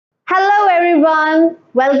everyone,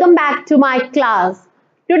 welcome back to my class.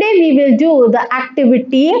 Today we will do the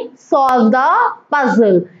activity solve the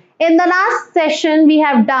puzzle. In the last session we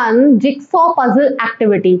have done jigsaw puzzle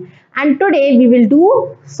activity and today we will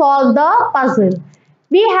do solve the puzzle.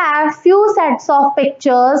 We have few sets of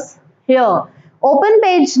pictures here. Open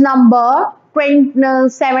page number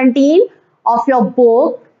 17 of your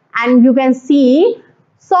book and you can see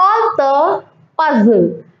solve the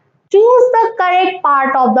puzzle. Choose the correct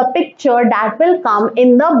part of the picture that will come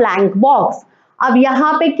in the blank box. अब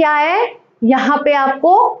यहाँ पे क्या है? यहाँ पे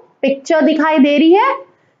आपको picture दिखाई दे रही है,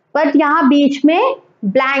 बट यहाँ बीच में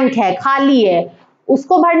ब्लैंक है, खाली है.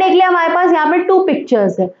 उसको भरने के लिए हमारे पास यहाँ पे 2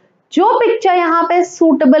 पिक्चर्स है. जो पिक्चर यहाँ पे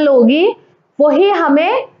सूटेबल होगी, वही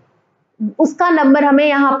हमें उसका नंबर हमें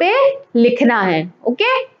यहाँ पे लिखना है.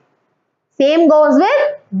 Okay? Same goes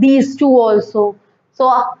with these two also.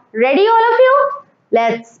 So ready all of you?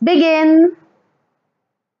 Let's begin.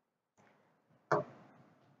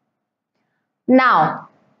 Now,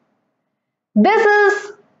 this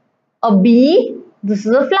is a bee, this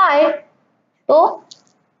is a fly. So,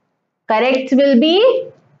 correct will be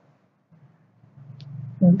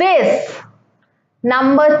this,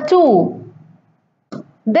 number 2.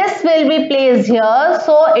 This will be placed here,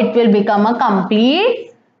 so it will become a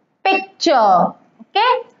complete picture.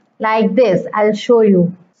 Okay, like this. I'll show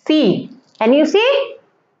you. See. Can you see?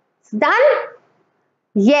 It's done?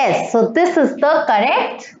 Yes. So this is the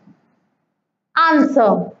correct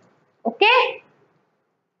answer. Okay.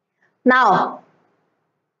 Now,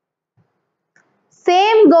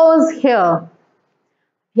 same goes here.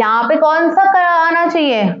 यहाँ पे कौन सा आना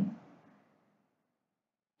चाहिए?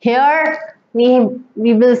 Here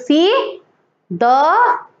we will see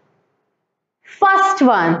the first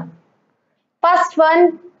one. First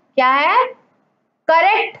one क्या है?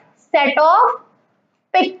 Correct set of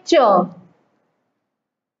picture.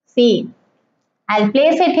 See, I'll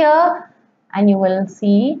place it here and you will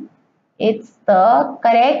see it's the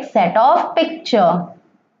correct set of picture.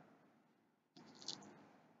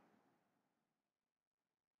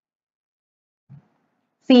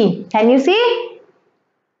 See, can you see?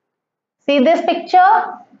 See this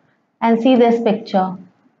picture and see this picture.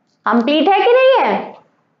 Complete है कि नहीं है?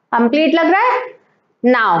 Complete लग रहा है?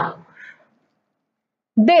 Now,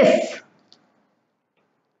 this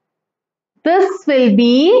will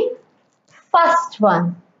be first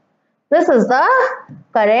one. This is the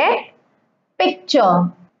correct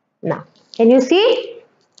picture. Now, can you see?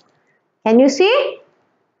 Can you see?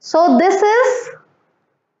 So this is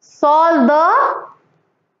solve the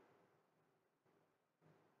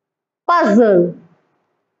puzzle.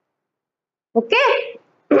 Okay?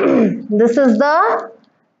 This is the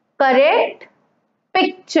correct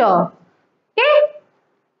picture. Okay?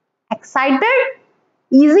 Excited?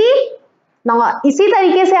 Easy? Now, इसी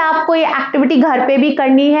तरीके से आपको ये activity घर पे भी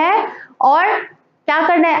करनी है और क्या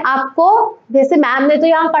करना है आपको, जैसे मैम ने तो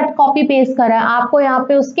यहाँ कट कॉपी पेस्ट करा है, आपको यहाँ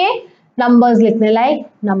पे उसके नंबर्स लिखने, like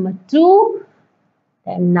number 2,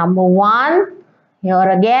 then number 1, here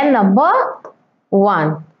again number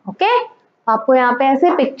 1. Okay? आपको यहाँ पे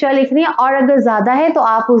ऐसे पिक्चर लिखनी है और अगर ज्यादा है तो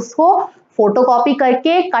आप उसको फोटोकॉपी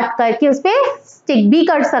करके कट करके उस पे स्टिक भी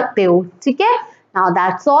कर सकते हो. ठीक है? Now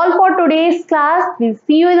that's all for today's class. We'll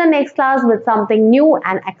see you in the next class with something new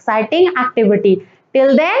and exciting activity.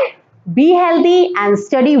 Till then, be healthy and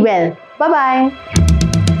study well. Bye-bye.